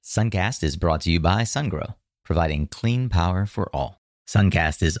Suncast is brought to you by SunGrow, providing clean power for all.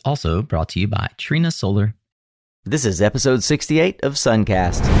 Suncast is also brought to you by Trina Solar. This is episode 68 of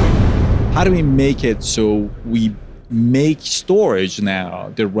Suncast. How do we make it so we make storage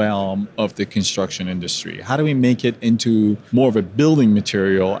now the realm of the construction industry? How do we make it into more of a building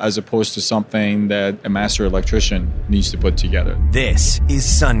material as opposed to something that a master electrician needs to put together? This is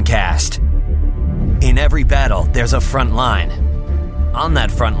Suncast. In every battle, there's a front line. On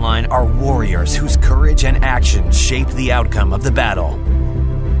that front line are warriors whose courage and action shape the outcome of the battle.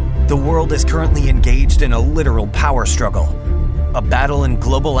 The world is currently engaged in a literal power struggle, a battle in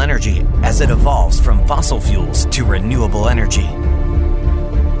global energy as it evolves from fossil fuels to renewable energy.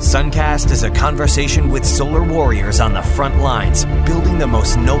 Suncast is a conversation with solar warriors on the front lines, building the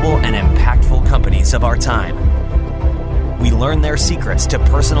most noble and impactful companies of our time. We learn their secrets to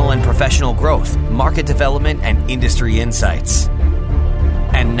personal and professional growth, market development, and industry insights.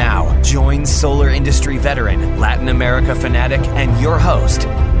 And now, join solar industry veteran, Latin America fanatic, and your host,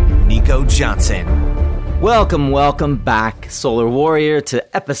 Nico Johnson. Welcome back, Solar Warrior,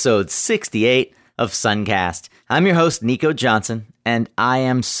 to episode 68 of Suncast. I'm your host, Nico Johnson, and I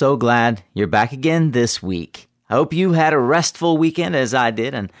am so glad you're back again this week. I hope you had a restful weekend as I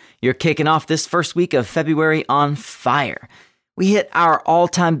did, and you're kicking off this first week of February on fire. We hit our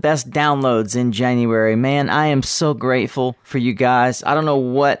all-time best downloads in January. Man, I am so grateful for you guys. I don't know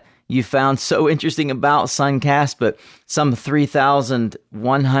what you found so interesting about Suncast, but some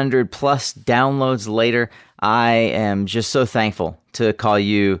 3,100 plus downloads later, I am just so thankful to call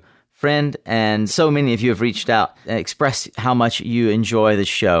you friend, and so many of you have reached out and expressed how much you enjoy the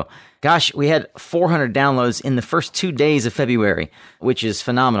show. Gosh, we had 400 downloads in the first 2 days of February, which is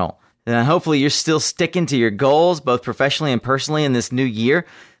phenomenal. And hopefully you're still sticking to your goals, both professionally and personally, in this new year.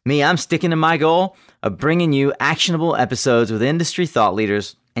 Me, I'm sticking to my goal of bringing you actionable episodes with industry thought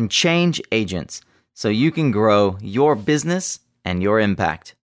leaders and change agents so you can grow your business and your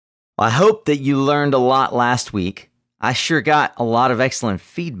impact. Well, I hope that you learned a lot last week. I sure got a lot of excellent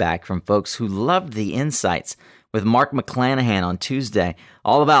feedback from folks who loved the insights with Mark McClanahan on Tuesday,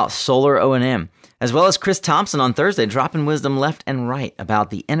 all about solar O&M, as well as Chris Thompson on Thursday, dropping wisdom left and right about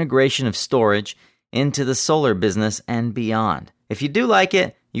the integration of storage into the solar business and beyond. If you do like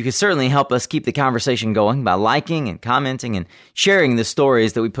it, you can certainly help us keep the conversation going by liking and commenting and sharing the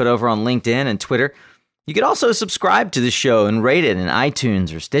stories that we put over on LinkedIn and Twitter. You could also subscribe to the show and rate it in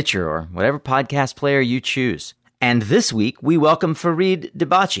iTunes or Stitcher or whatever podcast player you choose. And this week, we welcome Fareed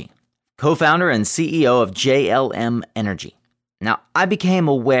Debachi, co-founder and CEO of JLM Energy. Now, I became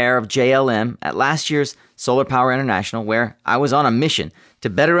aware of JLM at last year's Solar Power International, where I was on a mission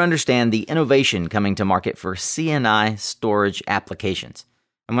to better understand the innovation coming to market for C&I storage applications.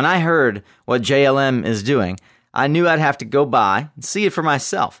 And when I heard what JLM is doing, I knew I'd have to go by and see it for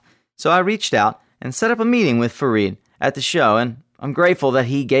myself. So I reached out and set up a meeting with Fareed at the show, and I'm grateful that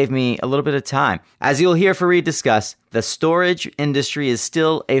he gave me a little bit of time. As you'll hear Fareed discuss, the storage industry is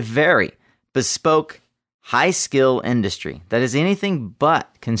still a very bespoke, high-skill industry that is anything but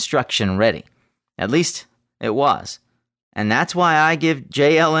construction ready. At least it was. And that's why I give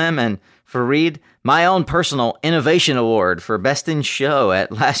JLM and Fareed my own personal innovation award for Best in Show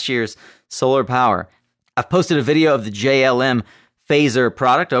at last year's Solar Power. I've posted a video of the JLM Phaser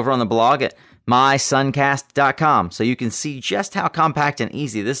product over on the blog at mysuncast.com, so you can see just how compact and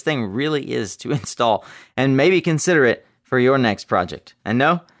easy this thing really is to install, and maybe consider it for your next project. And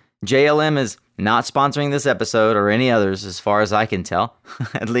no, JLM is not sponsoring this episode or any others as far as I can tell.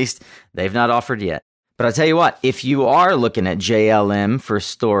 At least they've not offered yet. But I'll tell you what, if you are looking at JLM for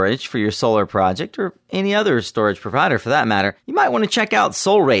storage for your solar project or any other storage provider for that matter, you might want to check out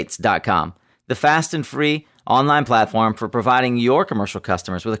solrates.com, the fast and free online platform for providing your commercial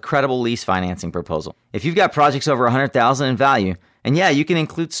customers with a credible lease financing proposal. If you've got projects over $100,000 in value, and yeah, you can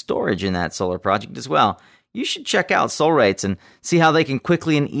include storage in that solar project as well, you should check out SolRates and see how they can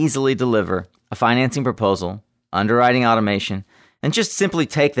quickly and easily deliver a financing proposal, underwriting automation, and just simply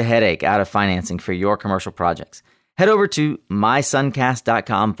take the headache out of financing for your commercial projects. Head over to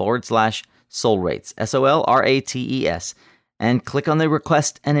mysuncast.com/SolRates, SOLRATES, and click on the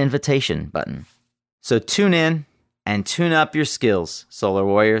Request an Invitation button. So tune in and tune up your skills, Solar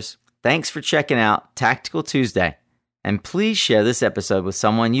Warriors. Thanks for checking out Tactical Tuesday, and please share this episode with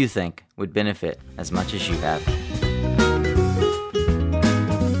someone you think would benefit as much as you have.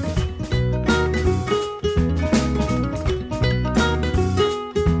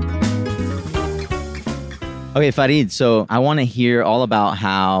 Okay, Fareed, so I want to hear all about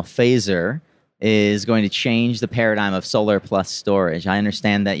how Phaser is going to change the paradigm of solar plus storage. I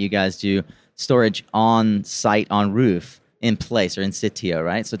understand that you guys do storage on site, on roof, in place or in sitio,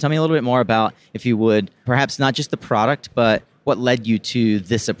 right? So tell me a little bit more about, if you would, perhaps not just the product, but what led you to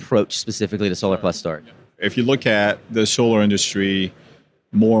this approach specifically to solar plus storage. If you look at the solar industry,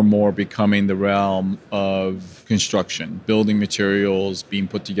 more and more becoming the realm of construction, building materials being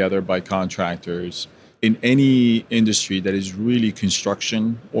put together by contractors. In any industry that is really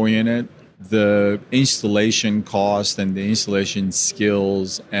construction oriented, the installation cost and the installation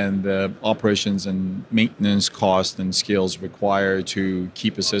skills and the operations and maintenance cost and skills required to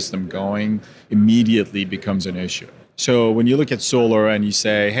keep a system going immediately becomes an issue. So when you look at solar and you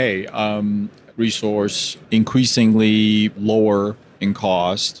say, hey, resource increasingly lower in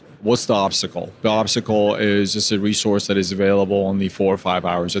cost, what's the obstacle? The obstacle is just a resource that is available only 4 or 5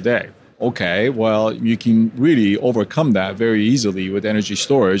 hours a day. Okay, well, you can really overcome that very easily with energy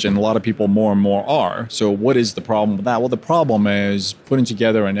storage, and a lot of people more and more are. So what is the problem with that? Well, the problem is putting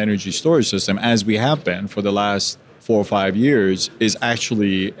together an energy storage system, as we have been for the last 4 or 5 years, is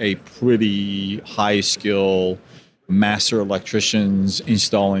actually a pretty high skill master electricians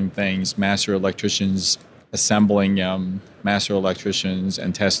installing things, master electricians assembling, master electricians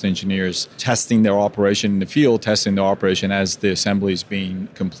and test engineers testing their operation in the field, testing their operation as the assembly is being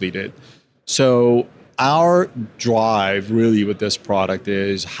completed. So our drive really with this product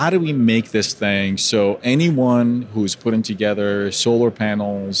is, how do we make this thing so anyone who's putting together solar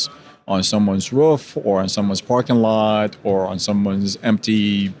panels on someone's roof or on someone's parking lot or on someone's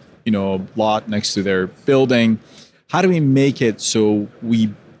empty, lot next to their building, how do we make it so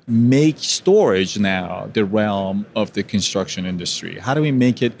we make storage now the realm of the construction industry? How do we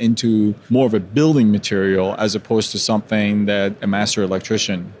make it into more of a building material as opposed to something that a master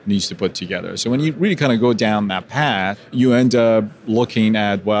electrician needs to put together? So when you really kind of go down that path, you end up looking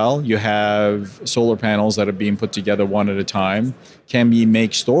at, well, you have solar panels that are being put together one at a time. Can we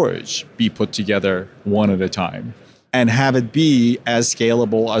make storage be put together one at a time and have it be as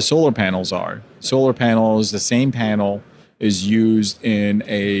scalable as solar panels are? Solar panels, the same panel is used in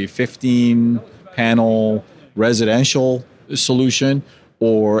a 15-panel residential solution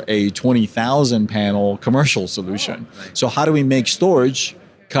or a 20,000 panel commercial solution. So how do we make storage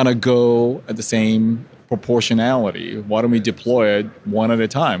kind of go at the same proportionality? Why don't we deploy it one at a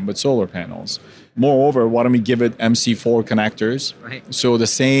time with solar panels? Moreover, why don't we give it MC4 connectors? Right. So the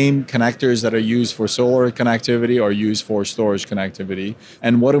same connectors that are used for solar connectivity are used for storage connectivity.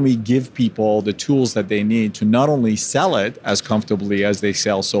 And why don't we give people the tools that they need to not only sell it as comfortably as they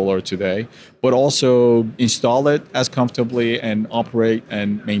sell solar today, but also install it as comfortably and operate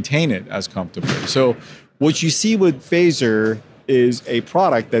and maintain it as comfortably. So what you see with Phasor is a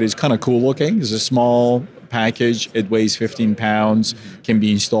product that is kind of cool looking. It's a small package. It weighs 15 pounds, can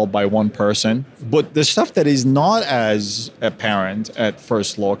be installed by one person. But the stuff that is not as apparent at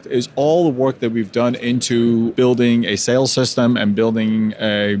first look is all the work that we've done into building a sales system and building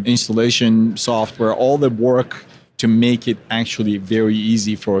an installation software, all the work to make it actually very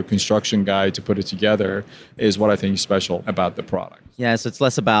easy for a construction guy to put it together is what I think is special about the product. Yeah, so it's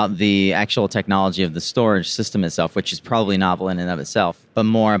less about the actual technology of the storage system itself, which is probably novel in and of itself, but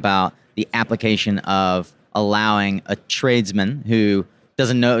more about the application of allowing a tradesman who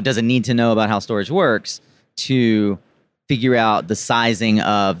doesn't need to know about how storage works to figure out the sizing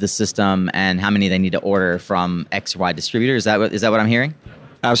of the system and how many they need to order from X or Y distributor. Is that what I'm hearing?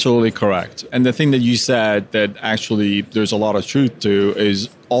 Absolutely correct. And the thing that you said that actually there's a lot of truth to is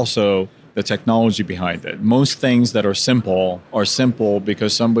also the technology behind it. Most things that are simple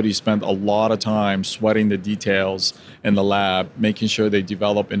because somebody spent a lot of time sweating the details in the lab, making sure they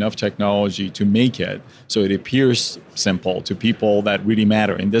develop enough technology to make it so it appears simple to people that really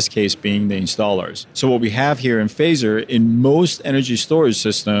matter, in this case being the installers. So what we have here in Phasor, in most energy storage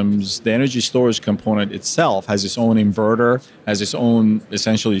systems, the energy storage component itself has its own inverter, has its own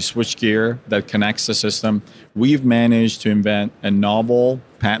essentially switchgear that connects the system. We've managed to invent a novel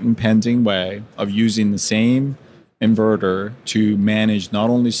patent-pending way of using the same inverter to manage not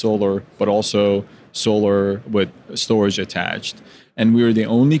only solar, but also solar with storage attached. And we're the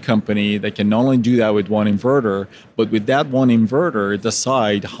only company that can not only do that with one inverter, but with that one inverter,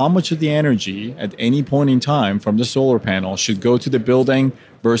 decide how much of the energy at any point in time from the solar panel should go to the building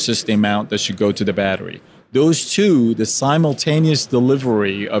versus the amount that should go to the battery. Those two, the simultaneous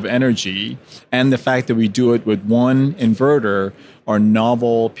delivery of energy and the fact that we do it with one inverter, are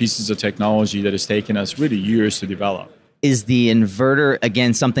novel pieces of technology that has taken us really years to develop. Is the inverter,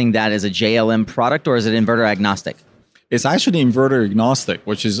 again, something that is a JLM product, or is it inverter agnostic? It's actually inverter agnostic,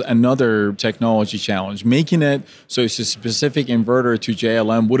 which is another technology challenge. Making it so it's a specific inverter to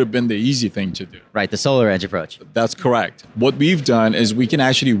JLM would have been the easy thing to do. Right, the SolarEdge approach. That's correct. What we've done is we can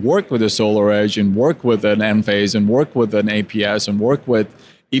actually work with a SolarEdge and work with an Enphase and work with an APS and work with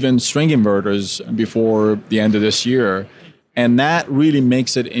even string inverters before the end of this year. And that really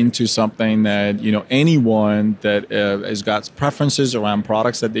makes it into something that, anyone that has got preferences around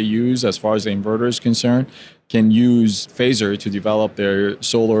products that they use as far as the inverter is concerned can use Phaser to develop their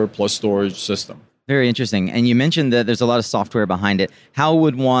solar plus storage system. Very interesting. And you mentioned that there's a lot of software behind it. How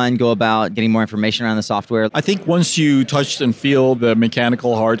would one go about getting more information around the software? I think once you touch and feel the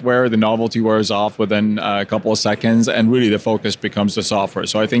mechanical hardware, the novelty wears off within a couple of seconds, and really the focus becomes the software.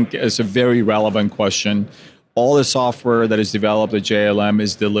 So I think it's a very relevant question. All the software that is developed at JLM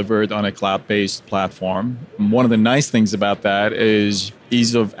is delivered on a cloud-based platform. And one of the nice things about that is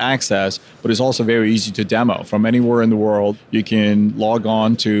ease of access, but it's also very easy to demo. From anywhere in the world, you can log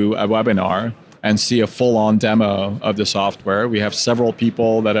on to a webinar and see a full-on demo of the software. We have several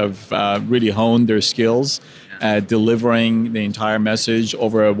people that have really honed their skills at delivering the entire message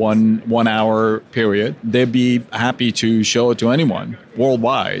over a one hour period. They'd be happy to show it to anyone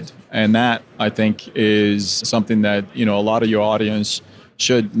worldwide. And that, I think, is something that, a lot of your audience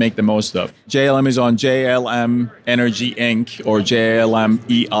should make the most of. JLM is on JLM Energy Inc. or JLMEI.com.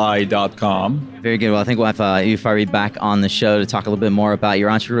 Very good. Well, I think we'll have Farid back on the show to talk a little bit more about your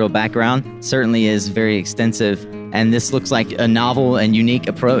entrepreneurial background. Certainly is very extensive, and this looks like a novel and unique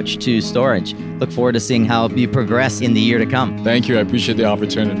approach to storage. Look forward to seeing how you progress in the year to come. Thank you. I appreciate the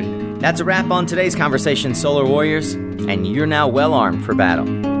opportunity. That's a wrap on today's conversation, Solar Warriors, and you're now well armed for battle.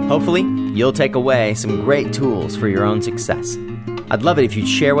 Hopefully, you'll take away some great tools for your own success. I'd love it if you'd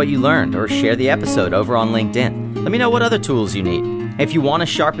share what you learned or share the episode over on LinkedIn. Let me know what other tools you need. If you want to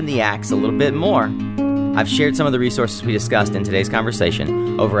sharpen the axe a little bit more, I've shared some of the resources we discussed in today's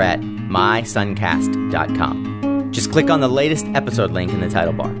conversation over at mysuncast.com. Just click on the latest episode link in the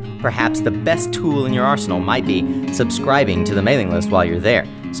title bar. Perhaps the best tool in your arsenal might be subscribing to the mailing list while you're there,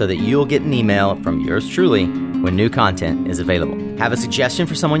 so that you'll get an email from yours truly when new content is available. Have a suggestion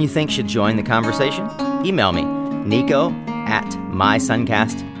for someone you think should join the conversation? Email me,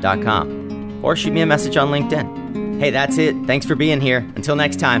 nico@mysuncast.com, or shoot me a message on LinkedIn. Hey, that's it. Thanks for being here. Until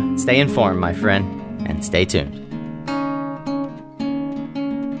next time, stay informed, my friend, and stay tuned.